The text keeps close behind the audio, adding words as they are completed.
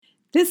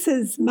This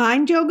is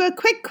Mind Yoga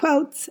Quick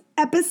Quotes,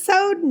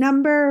 episode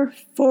number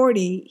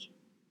 40.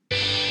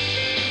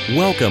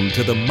 Welcome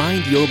to the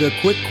Mind Yoga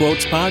Quick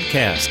Quotes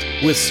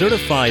podcast with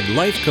certified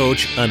life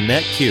coach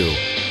Annette Q.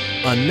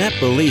 Annette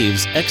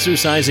believes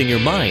exercising your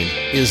mind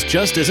is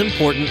just as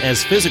important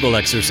as physical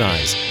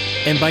exercise.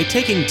 And by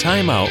taking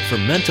time out for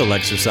mental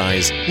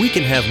exercise, we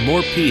can have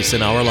more peace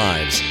in our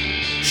lives.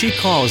 She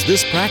calls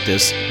this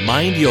practice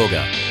Mind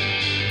Yoga.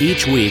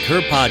 Each week,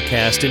 her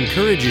podcast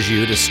encourages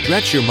you to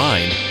stretch your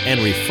mind and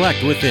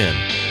reflect within.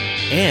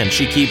 And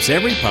she keeps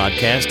every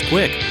podcast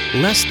quick,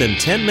 less than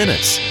 10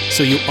 minutes,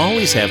 so you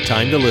always have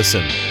time to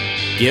listen.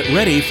 Get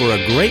ready for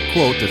a great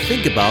quote to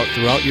think about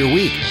throughout your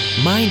week.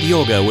 Mind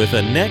Yoga with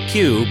Annette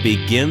Q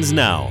begins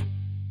now.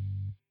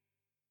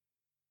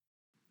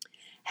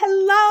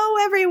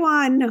 Hello,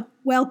 everyone.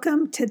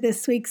 Welcome to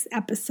this week's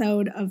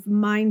episode of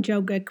Mind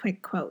Yoga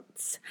Quick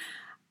Quotes.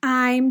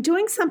 I'm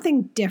doing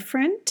something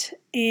different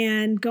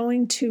and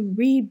going to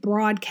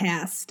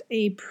rebroadcast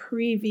a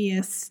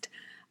previous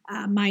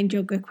Mind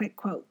Yoga Quick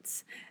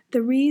Quotes.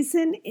 The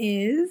reason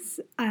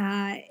is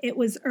it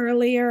was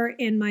earlier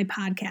in my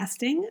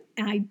podcasting.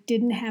 I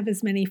didn't have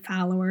as many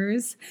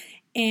followers,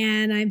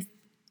 and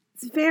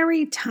it's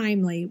very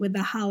timely with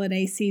the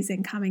holiday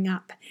season coming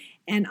up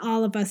and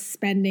all of us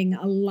spending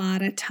a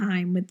lot of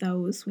time with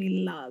those we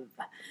love.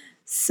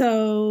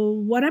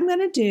 So what I'm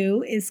going to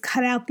do is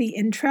cut out the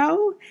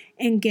intro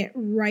and get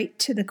right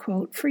to the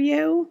quote for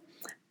you.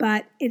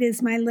 But it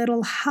is my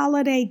little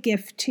holiday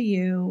gift to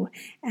you,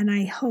 and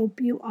I hope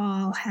you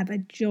all have a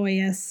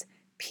joyous,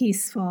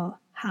 peaceful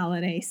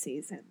holiday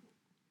season.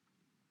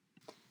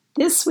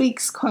 This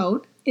week's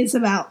quote is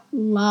about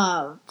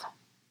love.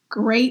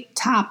 Great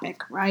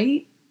topic,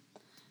 right?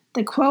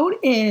 The quote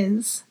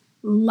is,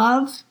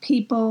 "Love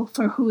people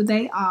for who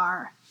they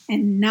are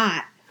and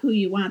not who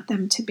you want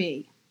them to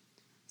be."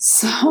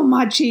 So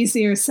much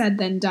easier said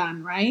than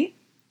done, right?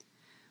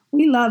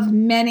 We love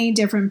many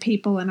different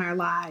people in our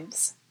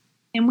lives,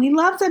 and we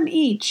love them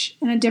each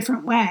in a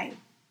different way.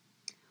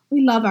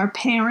 We love our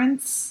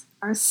parents,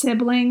 our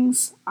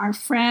siblings, our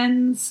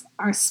friends,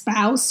 our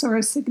spouse or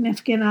a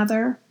significant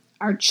other,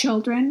 our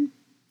children.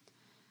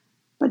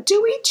 But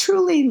do we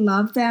truly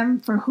love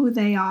them for who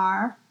they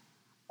are,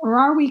 or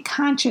are we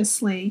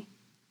consciously,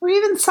 or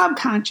even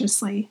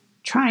subconsciously,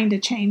 trying to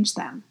change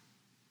them?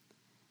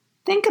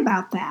 Think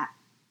about that.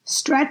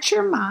 Stretch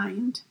your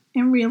mind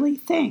and really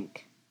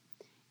think.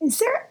 Is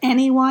there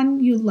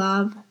anyone you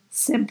love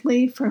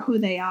simply for who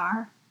they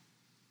are?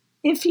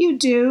 If you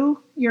do,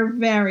 you're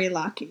very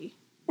lucky,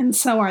 and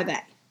so are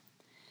they.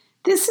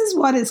 This is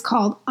what is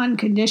called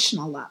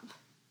unconditional love.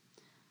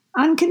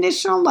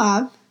 Unconditional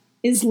love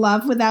is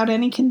love without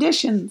any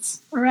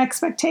conditions or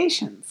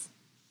expectations.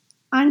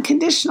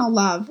 Unconditional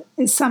love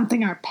is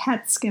something our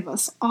pets give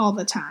us all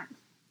the time.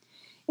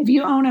 If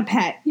you own a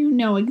pet, you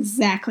know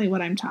exactly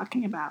what I'm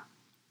talking about.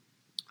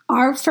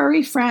 Our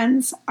furry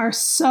friends are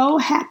so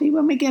happy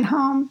when we get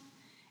home,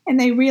 and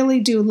they really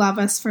do love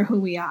us for who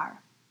we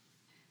are.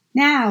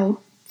 Now,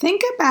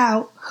 think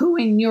about who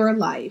in your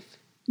life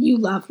you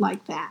love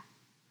like that.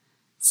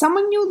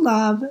 Someone you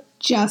love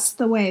just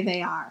the way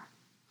they are,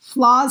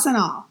 flaws and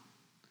all.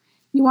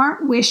 You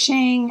aren't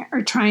wishing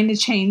or trying to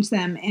change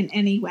them in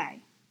any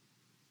way.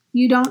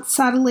 You don't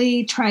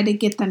subtly try to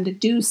get them to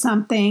do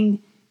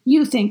something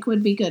you think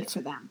would be good for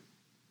them.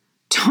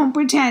 Don't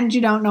pretend you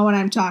don't know what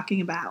I'm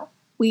talking about.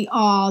 We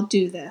all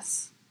do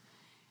this.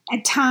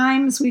 At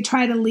times, we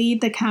try to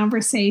lead the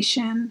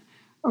conversation,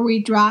 or we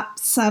drop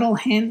subtle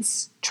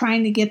hints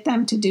trying to get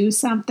them to do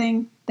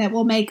something that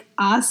will make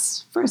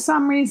us, for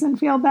some reason,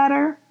 feel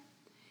better.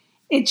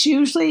 It's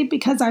usually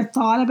because our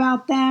thought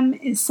about them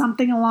is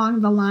something along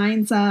the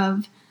lines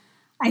of,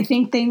 I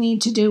think they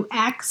need to do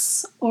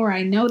X, or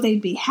I know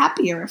they'd be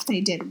happier if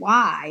they did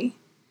Y.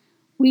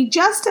 We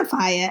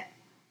justify it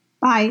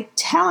by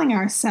telling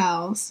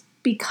ourselves,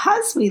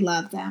 because we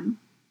love them,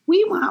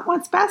 we want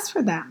what's best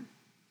for them.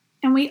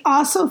 And we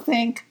also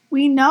think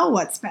we know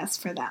what's best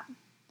for them.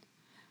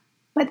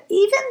 But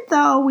even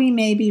though we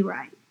may be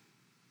right,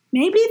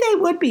 maybe they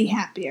would be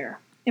happier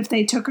if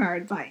they took our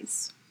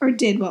advice or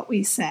did what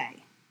we say.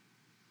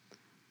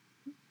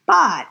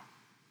 But,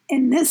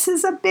 and this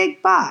is a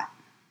big but,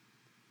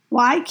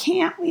 why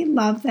can't we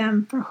love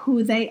them for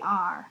who they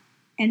are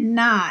and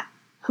not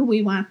who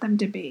we want them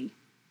to be?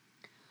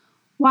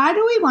 Why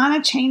do we want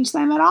to change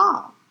them at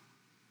all?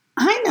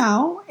 I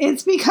know,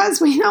 it's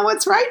because we know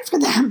what's right for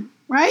them,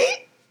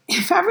 right?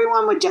 If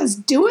everyone would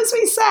just do as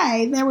we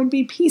say, there would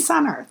be peace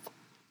on earth.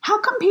 How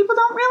come people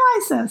don't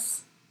realize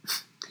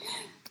this?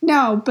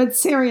 No, but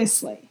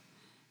seriously,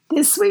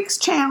 this week's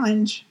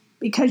challenge,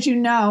 because you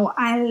know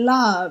I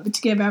love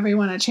to give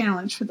everyone a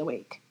challenge for the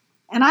week,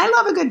 and I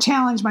love a good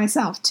challenge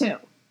myself too,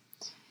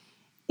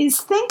 is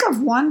think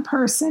of one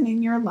person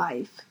in your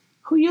life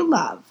who you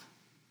love,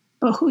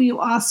 but who you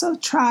also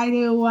try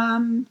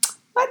to,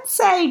 let's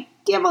say,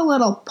 give a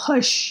little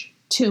push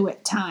to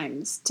at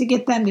times to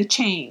get them to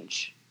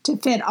change, to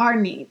fit our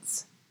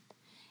needs.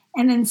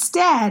 And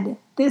instead,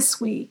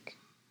 this week,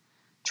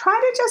 try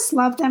to just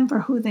love them for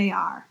who they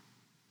are.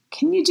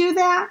 Can you do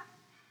that?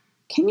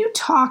 Can you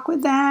talk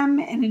with them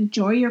and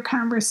enjoy your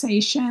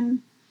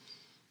conversation?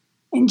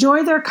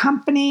 Enjoy their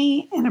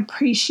company and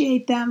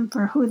appreciate them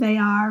for who they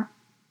are?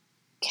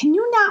 Can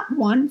you not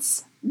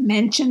once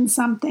mention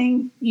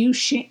something you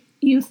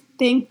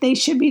think they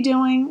should be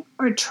doing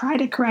or try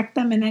to correct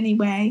them in any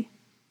way,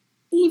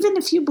 even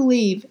if you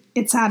believe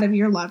it's out of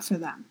your love for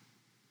them?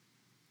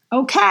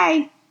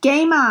 Okay,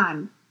 game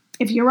on.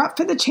 If you're up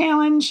for the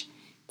challenge,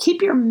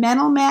 keep your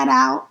mental mat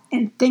out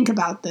and think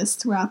about this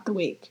throughout the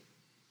week.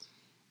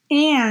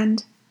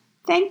 And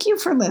thank you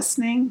for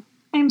listening.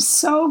 I'm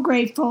so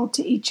grateful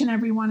to each and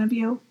every one of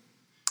you.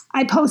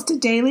 I post a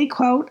daily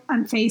quote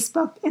on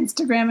Facebook,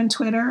 Instagram, and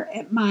Twitter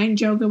at Mind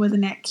Yoga with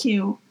Annette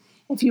Q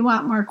if you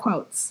want more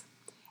quotes.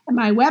 And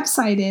my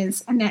website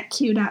is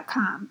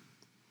AnnetteQ.com.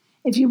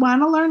 If you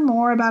want to learn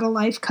more about a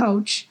life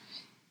coach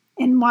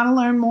and want to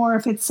learn more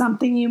if it's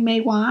something you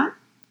may want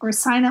or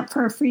sign up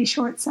for a free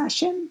short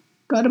session,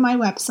 go to my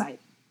website.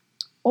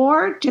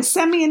 Or just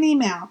send me an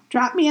email,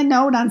 drop me a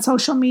note on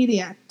social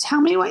media. Tell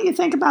me what you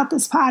think about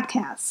this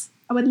podcast.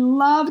 I would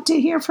love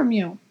to hear from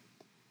you.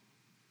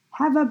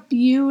 Have a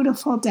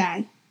beautiful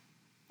day.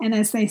 And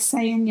as they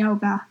say in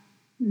yoga,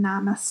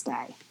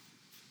 namaste.